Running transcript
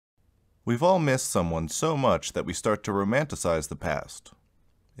We've all missed someone so much that we start to romanticize the past.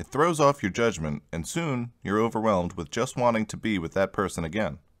 It throws off your judgment, and soon you're overwhelmed with just wanting to be with that person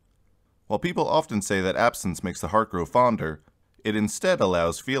again. While people often say that absence makes the heart grow fonder, it instead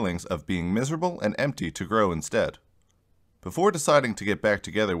allows feelings of being miserable and empty to grow instead. Before deciding to get back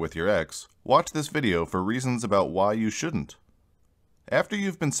together with your ex, watch this video for reasons about why you shouldn't. After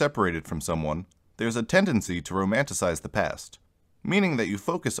you've been separated from someone, there's a tendency to romanticize the past, meaning that you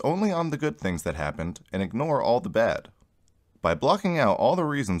focus only on the good things that happened and ignore all the bad. By blocking out all the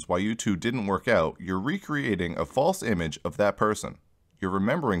reasons why you two didn't work out, you're recreating a false image of that person. You're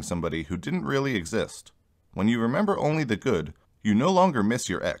remembering somebody who didn't really exist. When you remember only the good, you no longer miss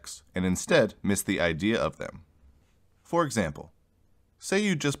your ex, and instead miss the idea of them. For example, say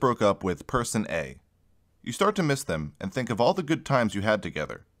you just broke up with person A. You start to miss them and think of all the good times you had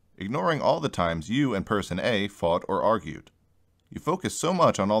together, ignoring all the times you and person A fought or argued. You focus so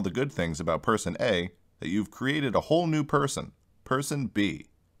much on all the good things about person A that you've created a whole new person, person B.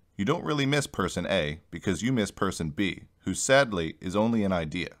 You don't really miss person A because you miss person B, who sadly is only an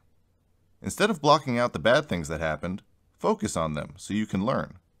idea. Instead of blocking out the bad things that happened, focus on them so you can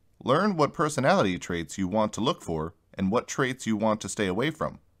learn. Learn what personality traits you want to look for and what traits you want to stay away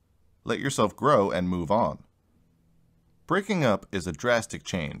from. Let yourself grow and move on. Breaking up is a drastic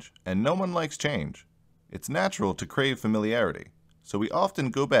change, and no one likes change. It's natural to crave familiarity, so we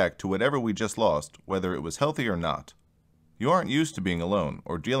often go back to whatever we just lost, whether it was healthy or not. You aren't used to being alone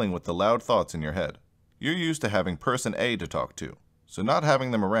or dealing with the loud thoughts in your head. You're used to having person A to talk to, so not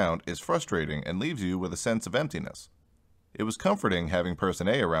having them around is frustrating and leaves you with a sense of emptiness. It was comforting having person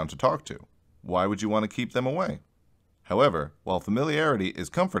A around to talk to. Why would you want to keep them away? However, while familiarity is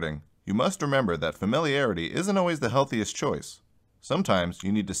comforting, you must remember that familiarity isn't always the healthiest choice. Sometimes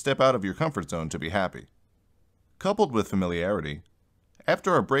you need to step out of your comfort zone to be happy. Coupled with familiarity,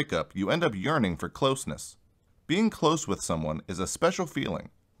 after a breakup, you end up yearning for closeness. Being close with someone is a special feeling,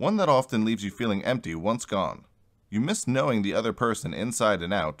 one that often leaves you feeling empty once gone. You miss knowing the other person inside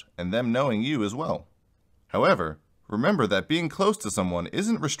and out, and them knowing you as well. However, remember that being close to someone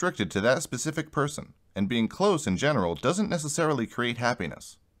isn't restricted to that specific person, and being close in general doesn't necessarily create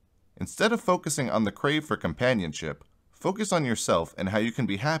happiness. Instead of focusing on the crave for companionship, focus on yourself and how you can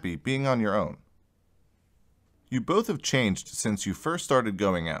be happy being on your own. You both have changed since you first started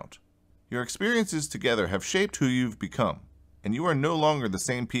going out. Your experiences together have shaped who you've become, and you are no longer the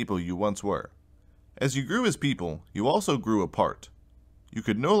same people you once were. As you grew as people, you also grew apart. You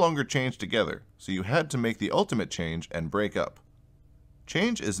could no longer change together, so you had to make the ultimate change and break up.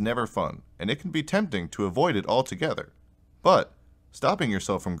 Change is never fun, and it can be tempting to avoid it altogether. But stopping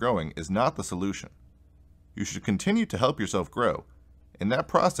yourself from growing is not the solution. You should continue to help yourself grow. In that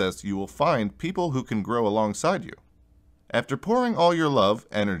process, you will find people who can grow alongside you. After pouring all your love,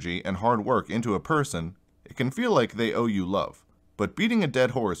 energy, and hard work into a person, it can feel like they owe you love, but beating a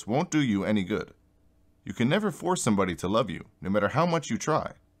dead horse won't do you any good. You can never force somebody to love you, no matter how much you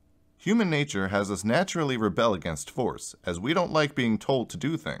try. Human nature has us naturally rebel against force, as we don't like being told to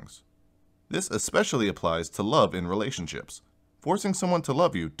do things. This especially applies to love in relationships. Forcing someone to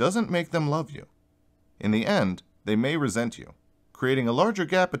love you doesn't make them love you. In the end, they may resent you, creating a larger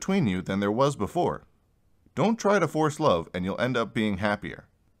gap between you than there was before. Don't try to force love and you'll end up being happier.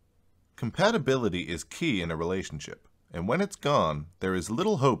 Compatibility is key in a relationship, and when it's gone, there is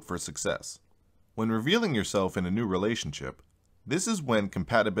little hope for success. When revealing yourself in a new relationship, this is when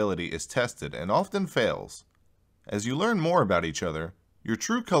compatibility is tested and often fails. As you learn more about each other, your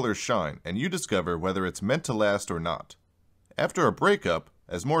true colors shine and you discover whether it's meant to last or not. After a breakup,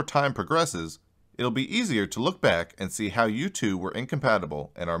 as more time progresses, it'll be easier to look back and see how you two were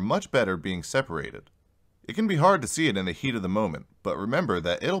incompatible and are much better being separated. It can be hard to see it in the heat of the moment, but remember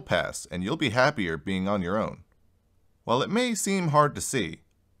that it'll pass and you'll be happier being on your own. While it may seem hard to see,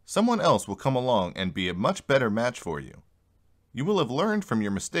 someone else will come along and be a much better match for you. You will have learned from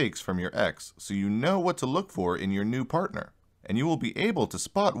your mistakes from your ex, so you know what to look for in your new partner, and you will be able to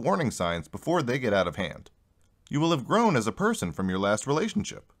spot warning signs before they get out of hand. You will have grown as a person from your last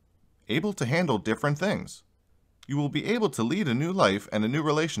relationship, able to handle different things. You will be able to lead a new life and a new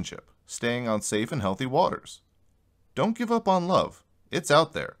relationship, staying on safe and healthy waters. Don't give up on love. It's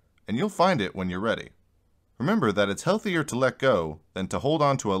out there, and you'll find it when you're ready. Remember that it's healthier to let go than to hold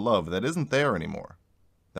on to a love that isn't there anymore.